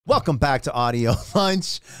Welcome back to Audio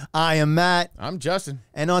Lunch. I am Matt. I'm Justin.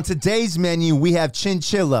 And on today's menu, we have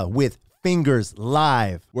Chinchilla with Fingers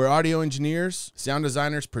Live. We're audio engineers, sound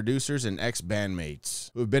designers, producers, and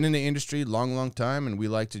ex-bandmates who have been in the industry a long time, and we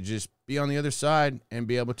like to just be on the other side and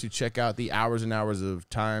be able to check out the hours and hours of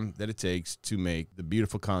time that it takes to make the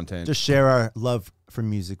beautiful content. Just share our love for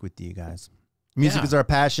music with you guys. Music is our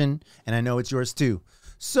passion, and I know it's yours too.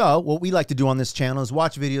 So what we like to do on this channel is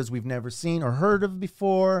watch videos we've never seen or heard of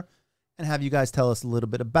before and have you guys tell us a little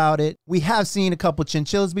bit about it. We have seen a couple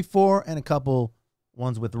Chinchillas before and a couple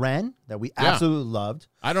ones with Ren that we absolutely loved.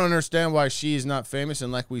 I don't understand why she's not famous,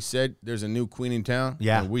 and like we said, there's a new queen in town.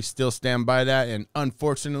 Yeah. And we still stand by that, and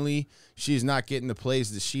unfortunately, she's not getting the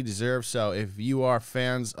plays that she deserves. So if you are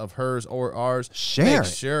fans of hers or ours, share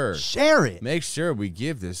it. Make sure we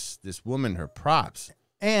give this woman her props.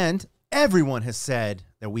 And everyone has said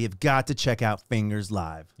that we have got to check out Fingers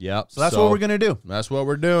Live. Yep. So that's what we're going to do. That's what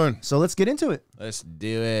we're doing. So let's get into it. Let's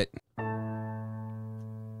do it.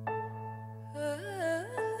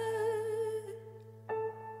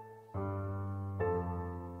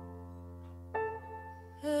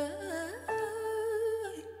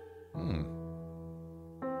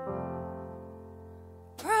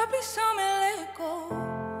 Probably saw me let go.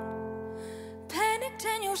 Panicked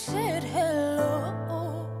and you said hello.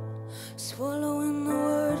 Swallowing the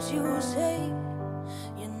words you say.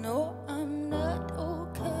 You know I'm not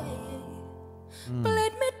okay.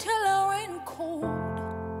 Bled me till I ran cold.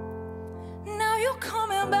 Now you're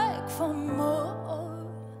coming back for more.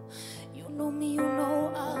 You know me, you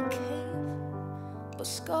know I'll cave, but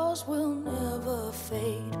scars will never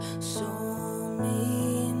fade. So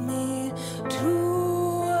meet me to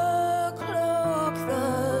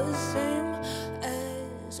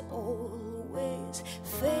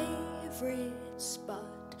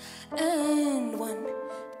spot. And when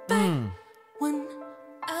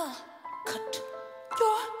I'll cut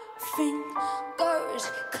your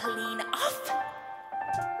fingers clean off.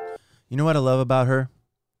 You know what I love about her?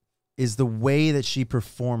 Is the way that she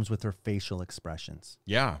performs with her facial expressions.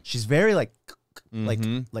 Yeah. She's very like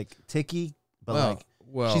ticky, but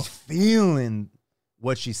she's feeling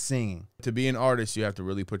what she's singing. To be an artist, you have to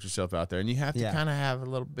really put yourself out there, and you have to kind of have a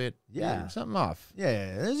little bit, something off.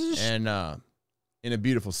 Yeah. And in a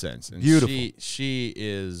beautiful sense. And beautiful. She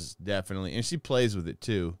is definitely, and she plays with it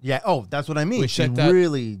too. Yeah. Oh, that's what I mean. She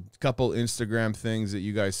really a couple Instagram things that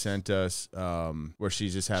you guys sent us, where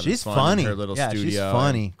she's just having fun funny in her little studio. She's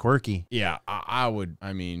funny, quirky. Yeah,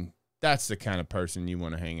 I mean, that's the kind of person you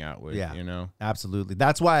want to hang out with. Yeah, you know, absolutely.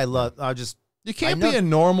 That's why I love. You can't be a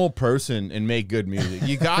normal person and make good music.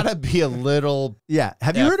 You gotta be a little. Yeah.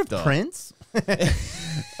 Have you heard of Prince?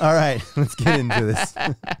 All right, let's get into this.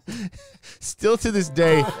 Still to this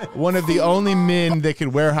day, one of the only men that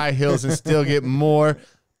can wear high heels and still get more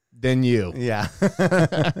than you. Yeah.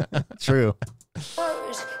 True.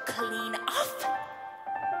 Clean off,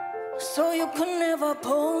 so you can never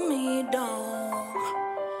pull me down.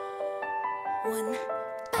 When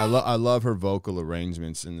I love her vocal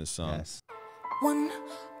arrangements in this song. Yes. When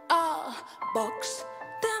I box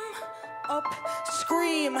them up,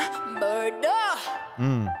 scream murder.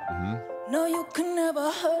 No, you can never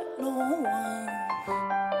hurt no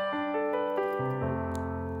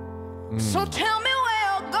one. So tell me where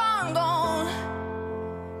you're gone,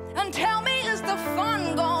 and tell me is the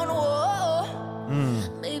fun gone? Whoa.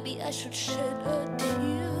 Maybe I should shed a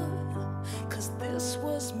tear, 'cause this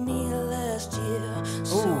was me last year.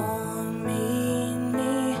 So meet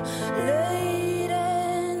me late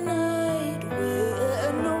at night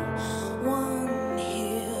where no one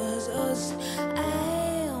hears us.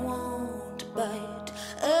 I won't bite,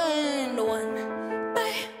 and one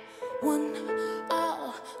by one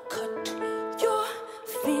I'll cut your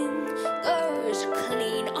fingers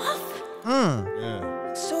clean off.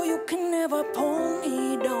 Yeah. So you can never pull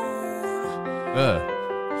me down.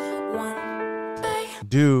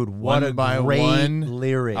 Dude, what a great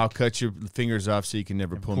lyric. I'll cut your fingers off so you can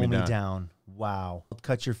never pull me down. Wow. I'll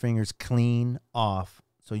cut your fingers clean off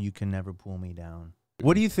so you can never pull me down.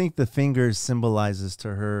 What do you think the fingers symbolizes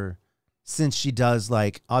to her, since she does,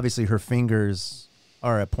 like, obviously her fingers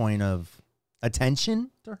are a point of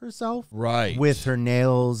attention to herself? Right. With her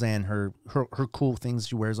nails and her cool things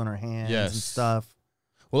she wears on her hands and stuff.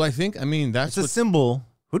 Well, I mean, that's a symbol.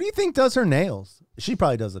 Who do you think does her nails? She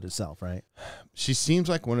probably does it herself, right? She seems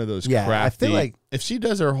like one of those crafty. I feel like if she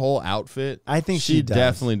does her whole outfit, I think she does.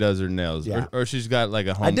 definitely does her nails. Yeah. Or she's got like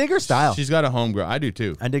a home. I dig her style. She's got a homegrown. I do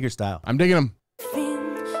too. I dig her style. I'm digging them.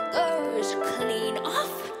 Fingers clean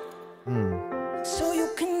off, so you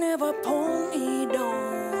can never pull me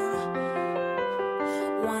down.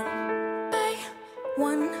 One by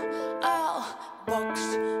one I'll box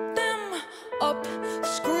them up,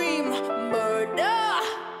 scream murder.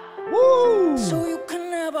 Woo! So you can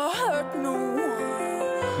never hurt no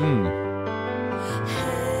one.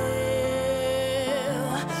 Hell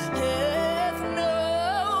hath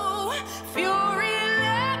no fury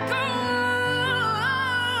like a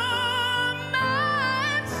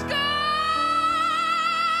woman's scorn.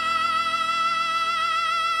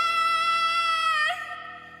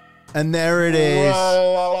 And there it is.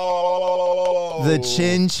 The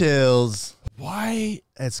Chinchillas. Why?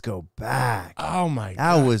 Let's go back. Oh my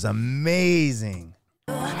That God. was amazing.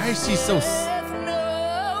 Why is she so... Hath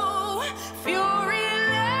no fury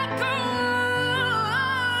like a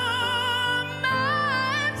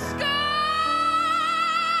woman's scorn.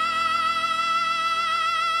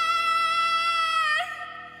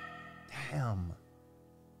 Damn.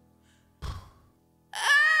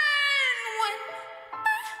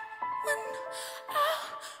 When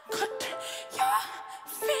I'll cut your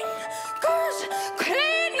fingers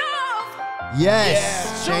clean off,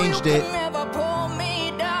 Yes. so Changed you it. can never pull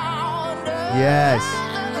me down. Yes.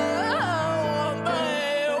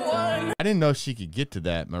 I didn't know she could get to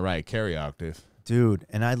that Mariah Carey octave. Dude,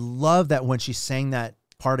 and I love that when she sang that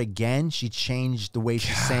part again, she changed the way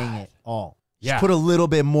she sang it all. She Yeah. put a little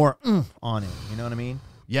bit more on it. You know what I mean?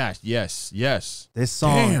 Yes, yes, yes. This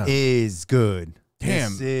song Damn. is good.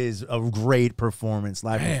 Damn. This is a great performance,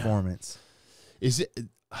 live Damn. performance. Is it...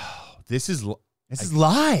 Oh, this is... This is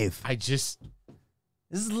live. This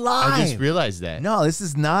This is live. I just realized that. No, this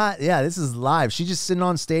is not. Yeah, this is live. She's just sitting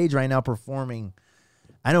on stage right now performing.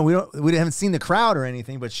 I know we haven't seen the crowd or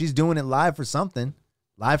anything, but she's doing it live for something.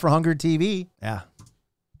 Live for HungerTV. Yeah.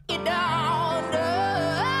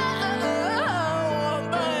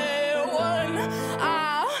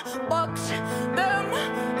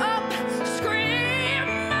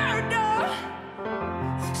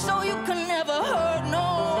 So you can never hurt no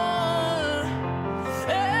one.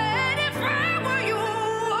 And if I were you,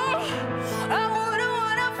 I wouldn't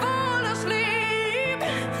wanna fall asleep.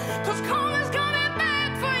 'Cause karma's coming back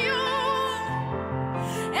for you.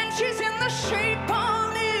 And she's in the shape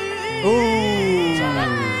of me.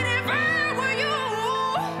 And if I were you,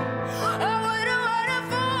 I wouldn't wanna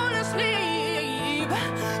fall asleep.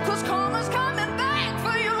 'Cause karma's coming back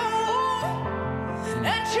for you.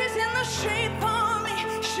 And she's in the shape of me,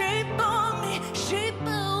 shape of me, shape of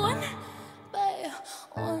one by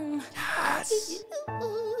one. Yes.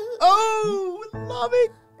 Oh, love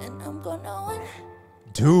it. And I'm gonna win.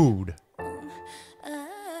 Dude.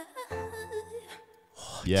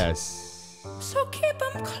 Yes. So keep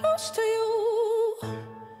them close to you.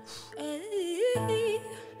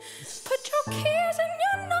 Put your keys in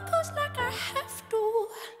your knuckles like I have to.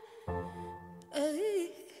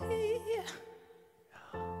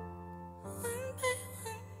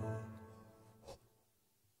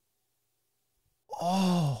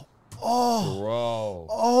 Oh, Bro.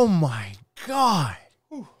 oh my God.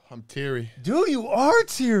 I'm teary. Dude, you are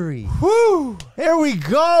teary. Woo. There we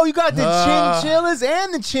go. You got the chinchillas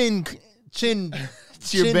and the chin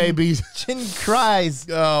Cheer babies. chin cries.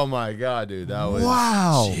 Oh my God, dude. That was...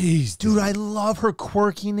 Wow. Jeez, Dude, I love her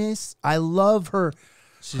quirkiness. I love her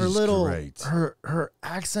She's little great. her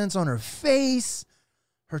accents on her face,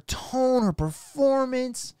 her tone, her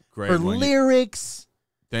performance, Great her one. lyrics.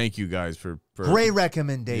 Thank you guys for Great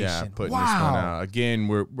recommendation. yeah, putting wow. this one out. Again,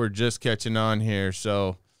 we're just catching on here,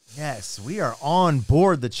 so Yes, we are on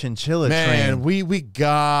board the chinchilla man, train. we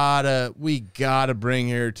gotta bring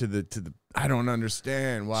her to the I don't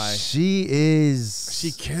understand why. She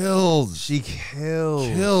kills.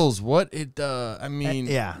 What it I mean,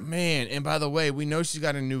 yeah. man. And by the way, we know she's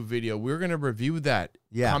got a new video. We're gonna review that.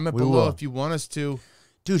 Yeah, Comment we below will. if you want us to.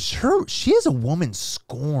 Dude, she is a woman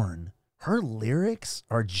scorn. Her lyrics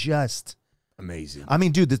are just Amazing. I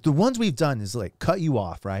mean, dude, the ones we've done is like cut you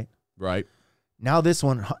off, right? Right. Now this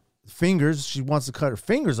one, fingers, she wants to cut her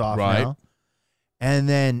fingers off Right. now. And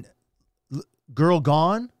then Girl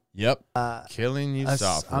Gone. Yep. Killing you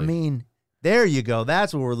softly. I mean, there you go.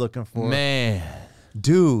 That's what we're looking for. man.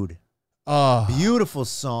 Dude, Oh beautiful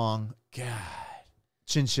song. God.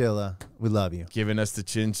 Chinchilla, we love you. Giving us the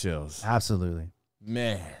chin chills. Absolutely.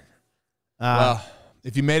 Man. Well,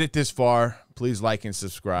 if you made it this far, please like and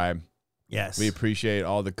subscribe. yes. We appreciate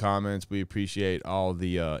all the comments. We appreciate all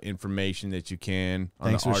the information that you can on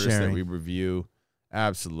Thanks the for artists sharing. that we review.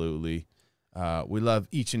 Absolutely. We love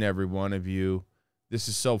each and every one of you. This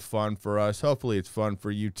is so fun for us. Hopefully it's fun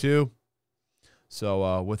for you too.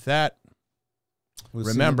 So with that, We'll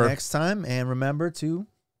remember- see you next time, and remember to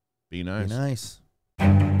be nice. be nice.